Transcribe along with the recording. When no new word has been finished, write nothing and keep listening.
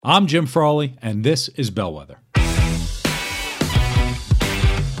I'm Jim Frawley, and this is Bellwether.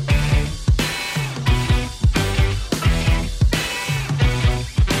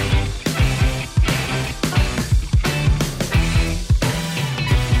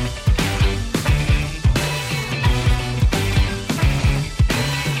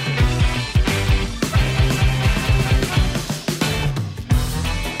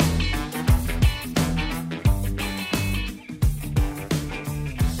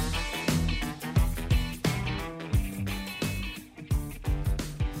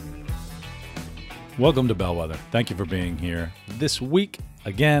 Welcome to Bellwether. Thank you for being here. This week,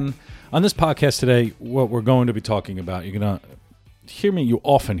 again, on this podcast today, what we're going to be talking about, you're going to hear me, you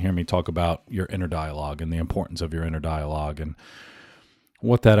often hear me talk about your inner dialogue and the importance of your inner dialogue and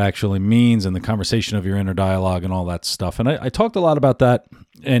what that actually means and the conversation of your inner dialogue and all that stuff. And I talked a lot about that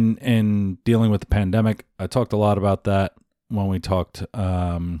in dealing with the pandemic. I talked a lot about that when we talked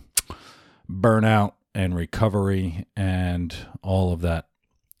burnout and recovery and all of that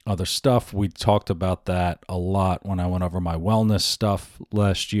other stuff. We talked about that a lot when I went over my wellness stuff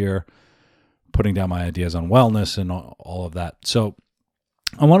last year, putting down my ideas on wellness and all of that. So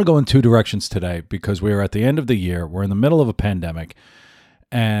I want to go in two directions today because we are at the end of the year. We're in the middle of a pandemic,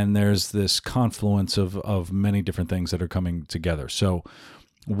 and there's this confluence of many different things that are coming together. So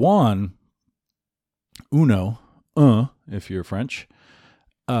one, if you're French,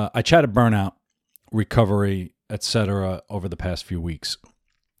 I chatted burnout, recovery, etc. over the past few weeks.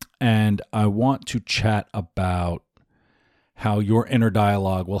 And I want to chat about how your inner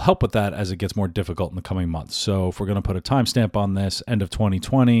dialogue will help with that as it gets more difficult in the coming months. So if we're going to put a timestamp on this, end of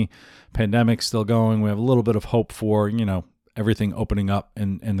 2020, pandemic's still going. We have a little bit of hope for, everything opening up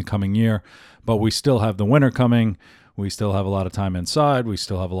in the coming year. But we still have the winter coming. We still have a lot of time inside. We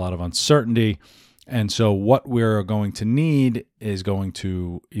still have a lot of uncertainty. And so what we're going to need is going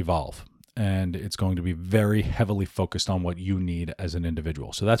to evolve. And it's going to be very heavily focused on what you need as an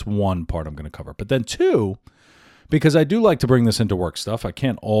individual. So that's one part I'm going to cover. But then two, because I do like to bring this into work stuff, I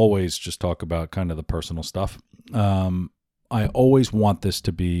can't always just talk about kind of the personal stuff. I always want this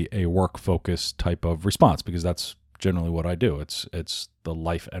to be a work-focused type of response because that's generally what I do. It's the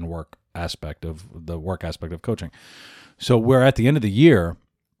life and work aspect of the work aspect of coaching. So we're at the end of the year,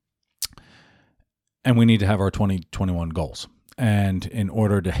 and we need to have our 2021 goals. And in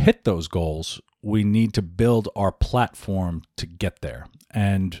order to hit those goals, we need to build our platform to get there.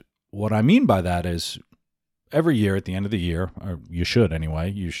 And what I mean by that is every year at the end of the year, or you should anyway,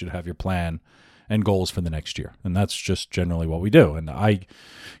 you should have your plan and goals for the next year. And that's just generally what we do. And I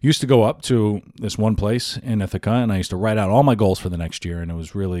used to go up to this one place in Ithaca, and I used to write out all my goals for the next year, and it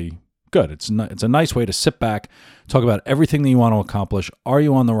was really good. It's a nice way to sit back, talk about everything that you want to accomplish. Are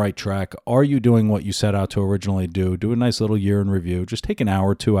you on the right track? Are you doing what you set out to originally do? Do a nice little year in review. Just take an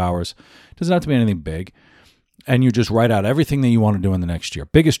hour, 2 hours. It doesn't have to be anything big. And you just write out everything that you want to do in the next year.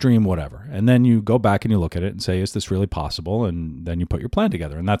 Biggest dream, whatever. And then you go back and you look at it and say, is this really possible? And then you put your plan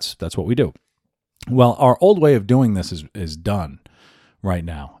together. And that's what we do. Well, our old way of doing this is done right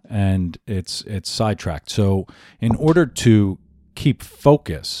now. And it's sidetracked. So in order to keep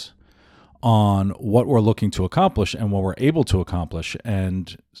focus on what we're looking to accomplish and what we're able to accomplish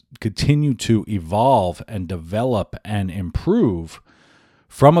and continue to evolve and develop and improve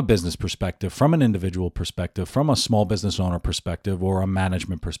from a business perspective, from an individual perspective, from a small business owner perspective or a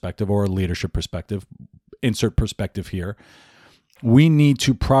management perspective or a leadership perspective, insert perspective here, we need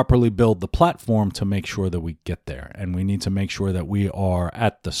to properly build the platform to make sure that we get there. And we need to make sure that we are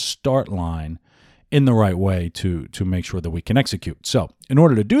at the start line in the right way to make sure that we can execute. So in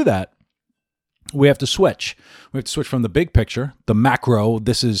order to do that, we have to switch. We have to switch from the big picture, the macro,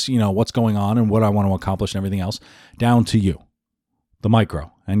 this is, what's going on and what I want to accomplish and everything else, down to you, the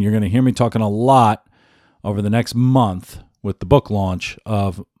micro. And you're going to hear me talking a lot over the next month with the book launch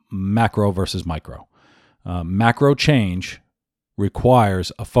of macro versus micro. Macro change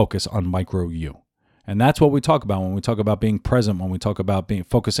requires a focus on micro you. And that's what we talk about when we talk about being present, when we talk about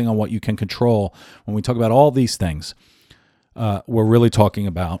focusing on what you can control, when we talk about all these things. We're really talking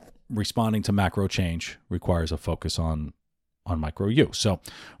about responding to macro change requires a focus on micro you. So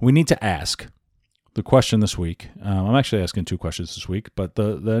we need to ask the question this week. I'm actually asking two questions this week, but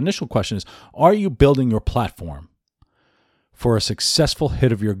the initial question is, are you building your platform for a successful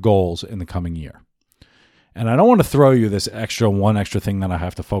hit of your goals in the coming year? And I don't want to throw you this one extra thing that I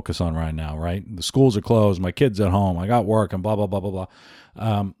have to focus on right now, right? The schools are closed, my kid's at home, I got work, and blah, blah, blah, blah,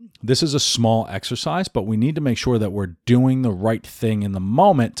 blah. This is a small exercise, but we need to make sure that we're doing the right thing in the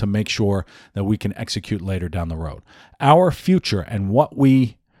moment to make sure that we can execute later down the road. Our future and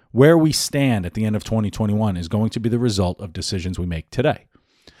where we stand at the end of 2021 is going to be the result of decisions we make today.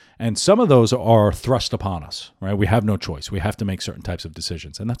 And some of those are thrust upon us, right? We have no choice. We have to make certain types of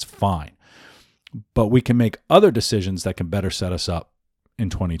decisions, and that's fine. But we can make other decisions that can better set us up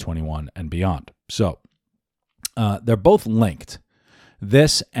in 2021 and beyond. So they're both linked.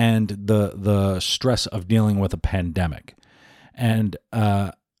 This and the stress of dealing with a pandemic. And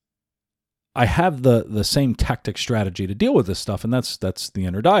I have the same tactic strategy to deal with this stuff, and that's the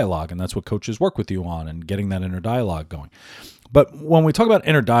inner dialogue, and that's what coaches work with you on, and getting that inner dialogue going. But when we talk about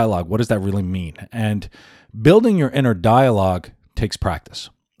inner dialogue, what does that really mean? And building your inner dialogue takes practice.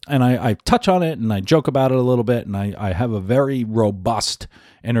 And I touch on it, and I joke about it a little bit, and I have a very robust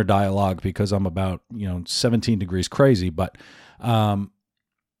inner dialogue because I'm about 17 degrees crazy, but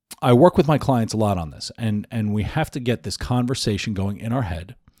I work with my clients a lot on this, and we have to get this conversation going in our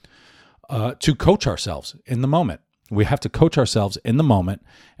head to coach ourselves in the moment. We have to coach ourselves in the moment,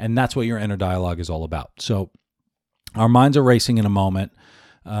 and that's what your inner dialogue is all about. So our minds are racing in a moment.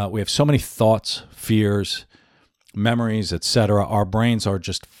 We have so many thoughts, fears, memories, etc. Our brains are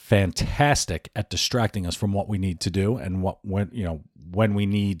just fantastic at distracting us from what we need to do, and when we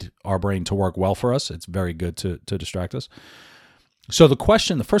need our brain to work well for us, it's very good to distract us. So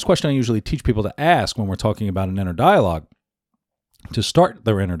the first question I usually teach people to ask when we're talking about an inner dialogue, to start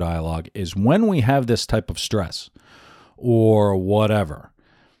their inner dialogue, is when we have this type of stress or whatever,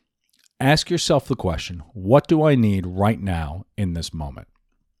 ask yourself the question, what do I need right now in this moment?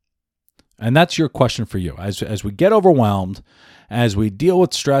 And that's your question for you. As we get overwhelmed, as we deal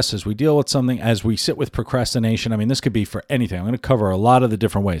with stress, as we deal with something, as we sit with procrastination, I mean, this could be for anything. I'm going to cover a lot of the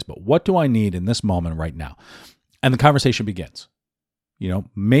different ways, but what do I need in this moment right now? And the conversation begins.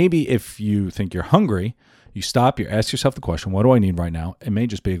 Maybe if you think you're hungry, you stop, you ask yourself the question, what do I need right now? It may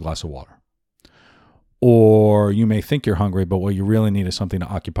just be a glass of water. Or you may think you're hungry, but what you really need is something to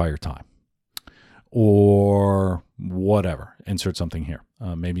occupy your time. Or whatever. Insert something here.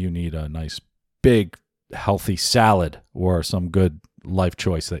 Maybe you need a nice, big, healthy salad or some good life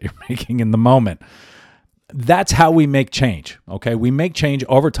choice that you're making in the moment. That's how we make change, okay? We make change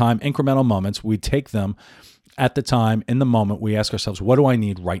over time, incremental moments. We take them at the time, in the moment. We ask ourselves, what do I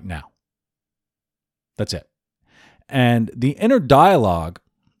need right now? That's it. And the inner dialogue,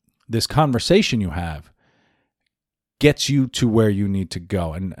 this conversation you have, gets you to where you need to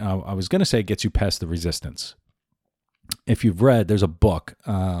go. And I was going to say it gets you past the resistance. If you've read, there's a book,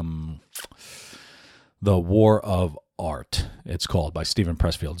 The War of Art, it's called, by Stephen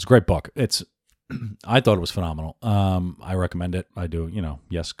Pressfield. It's a great book. I thought it was phenomenal. I recommend it. I do,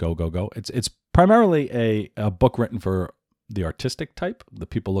 yes, go. It's primarily a book written for the artistic type, the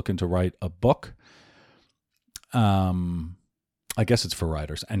people looking to write a book. I guess it's for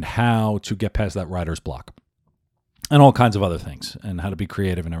writers, and how to get past that writer's block, and all kinds of other things, and how to be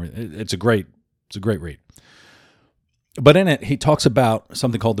creative and everything. It's a great read. But in it, he talks about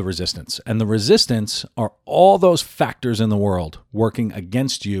something called the resistance. And the resistance are all those factors in the world working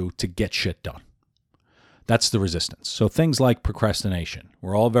against you to get shit done. That's the resistance. So things like procrastination.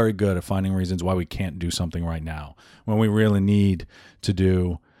 We're all very good at finding reasons why we can't do something right now, when we really need to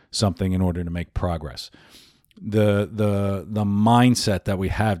do something in order to make progress. The mindset that we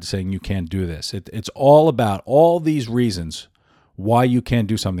have to saying you can't do this. It's all about all these reasons why you can't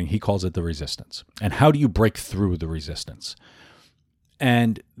do something. He calls it the resistance. And how do you break through the resistance?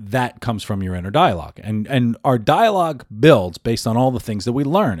 And that comes from your inner dialogue. And our dialogue builds based on all the things that we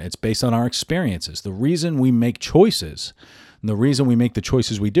learn. It's based on our experiences. The reason we make choices, and the reason we make the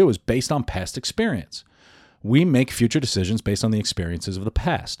choices we do, is based on past experience. We make future decisions based on the experiences of the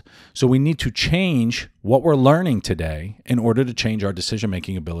past. So we need to change what we're learning today in order to change our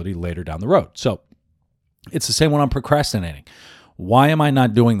decision-making ability later down the road. So it's the same when I'm procrastinating. Why am I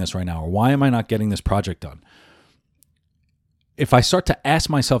not doing this right now? Or why am I not getting this project done? If I start to ask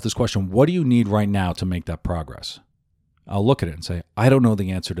myself this question, what do you need right now to make that progress? I'll look at it and say, I don't know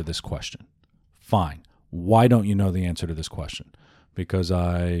the answer to this question. Fine. Why don't you know the answer to this question? Because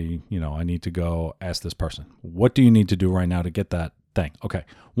I need to go ask this person. What do you need to do right now to get that thing? Okay.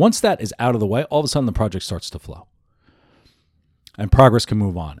 Once that is out of the way, all of a sudden the project starts to flow. And progress can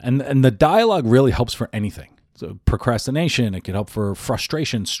move on. And the dialogue really helps for anything. So procrastination, it can help for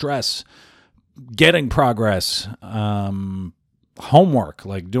frustration, stress, getting progress, homework,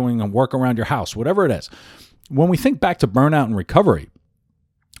 like doing a work around your house, whatever it is. When we think back to burnout and recovery,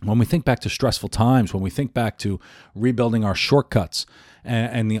 when we think back to stressful times, when we think back to rebuilding our shortcuts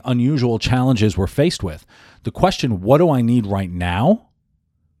and the unusual challenges we're faced with, the question, what do I need right now,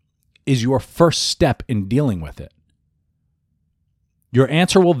 is your first step in dealing with it. Your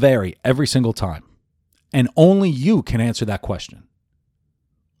answer will vary every single time, and only you can answer that question.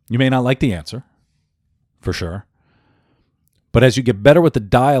 You may not like the answer, for sure, But as you get better with the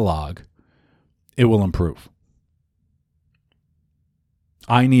dialogue, it will improve.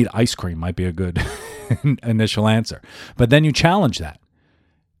 I need ice cream might be a good initial answer. But then you challenge that.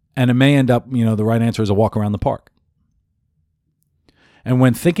 And it may end up, the right answer is a walk around the park. And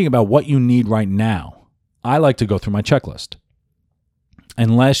when thinking about what you need right now, I like to go through my checklist.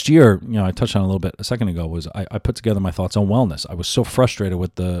 And last year, I touched on a little bit a second ago, was I put together my thoughts on wellness. I was so frustrated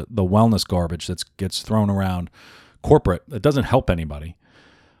with the wellness garbage that gets thrown around corporate. It doesn't help anybody.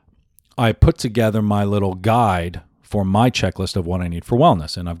 I put together my little guide for my checklist of what I need for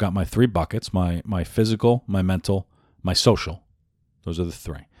wellness. And I've got my 3 buckets, my physical, my mental, my social. Those are the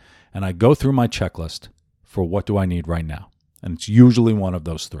 3. And I go through my checklist for what do I need right now. And it's usually one of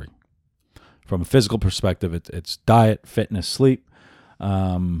those 3. From a physical perspective, it's diet, fitness, sleep.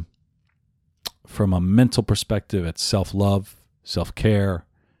 From a mental perspective, it's self-love, self-care,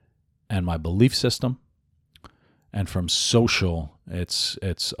 and my belief system. And from social, it's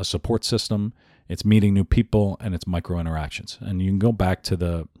a support system, it's meeting new people, and it's micro interactions. And you can go back to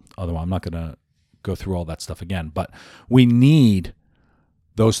the other one. I'm not going to go through all that stuff again, but we need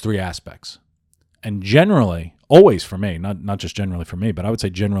those 3 aspects. And generally, always for me, not just generally for me, but I would say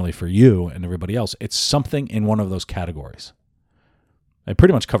generally for you and everybody else, it's something in one of those categories. It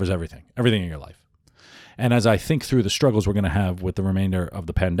pretty much covers everything in your life. And as I think through the struggles we're going to have with the remainder of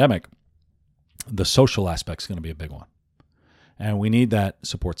the pandemic, the social aspect is going to be a big one. And we need that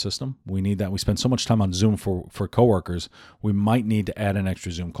support system. We need that. We spend so much time on Zoom for coworkers. We might need to add an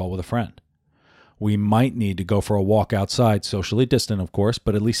extra Zoom call with a friend. We might need to go for a walk outside, socially distant, of course,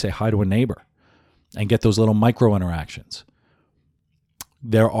 but at least say hi to a neighbor and get those little micro interactions.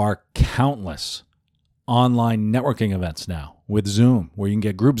 There are countless online networking events now with Zoom where you can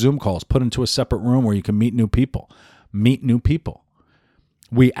get group Zoom calls put into a separate room where you can meet new people.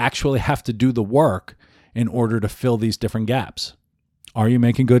 We actually have to do the work in order to fill these different gaps. Are you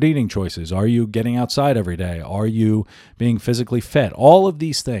making good eating choices? Are you getting outside every day? Are you being physically fit? All of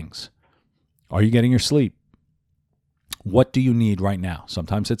these things. Are you getting your sleep? What do you need right now?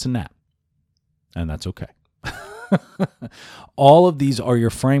 Sometimes it's a nap, and that's okay. All of these are your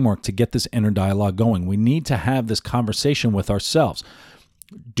framework to get this inner dialogue going. We need to have this conversation with ourselves.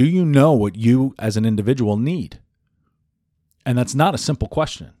 Do you know what you as an individual need? And that's not a simple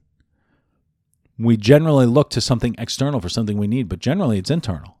question. We generally look to something external for something we need, but generally it's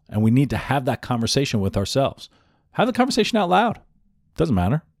internal. And we need to have that conversation with ourselves. Have the conversation out loud. Doesn't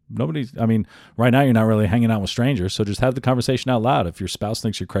matter. Right now you're not really hanging out with strangers, so just have the conversation out loud. If your spouse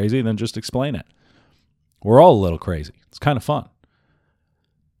thinks you're crazy, then just explain it. We're all a little crazy. It's kind of fun.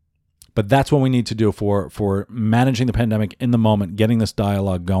 But that's what we need to do for managing the pandemic in the moment, getting this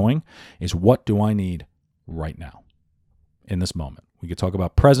dialogue going, is what do I need right now in this moment? We could talk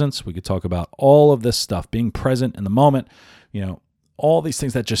about presence. We could talk about all of this stuff, being present in the moment, all these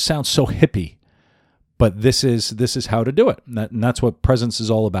things that just sound so hippie. But this is how to do it. And that's what presence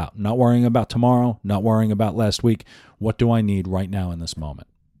is all about. Not worrying about tomorrow, not worrying about last week. What do I need right now in this moment?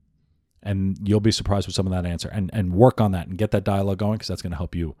 And you'll be surprised with some of that answer. And work on that and get that dialogue going, because that's going to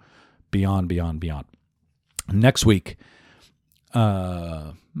help you beyond. Next week,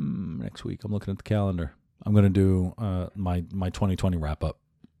 I'm looking at the calendar. I'm going to do my 2020 wrap-up.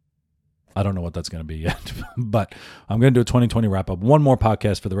 I don't know what that's going to be yet, but I'm going to do a 2020 wrap-up. One more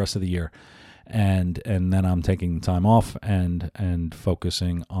podcast for the rest of the year. And then I'm taking time off and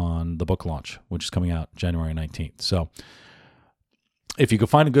focusing on the book launch, which is coming out January 19th. So if you could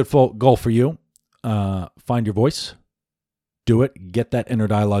find a good goal for you, find your voice, do it, get that inner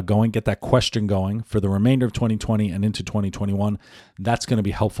dialogue going, get that question going for the remainder of 2020 and into 2021. That's going to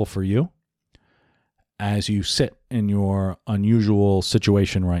be helpful for you as you sit in your unusual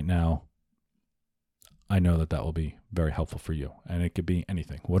situation right now. I know that will be very helpful for you. And it could be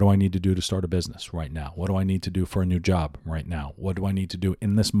anything. What do I need to do to start a business right now? What do I need to do for a new job right now? What do I need to do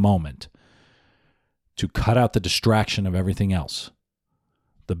in this moment to cut out the distraction of everything else?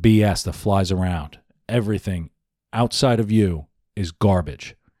 The BS that flies around. Everything outside of you is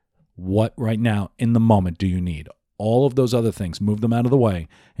garbage. What right now in the moment do you need? All of those other things, move them out of the way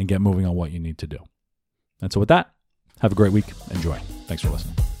and get moving on what you need to do. And so with that, have a great week. Enjoy. Thanks for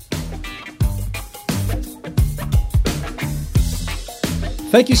listening.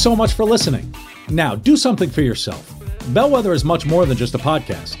 Thank you so much for listening. Now, do something for yourself. Bellwether is much more than just a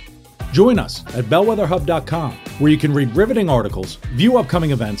podcast. Join us at bellwetherhub.com, where you can read riveting articles, view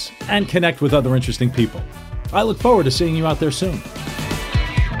upcoming events, and connect with other interesting people. I look forward to seeing you out there soon.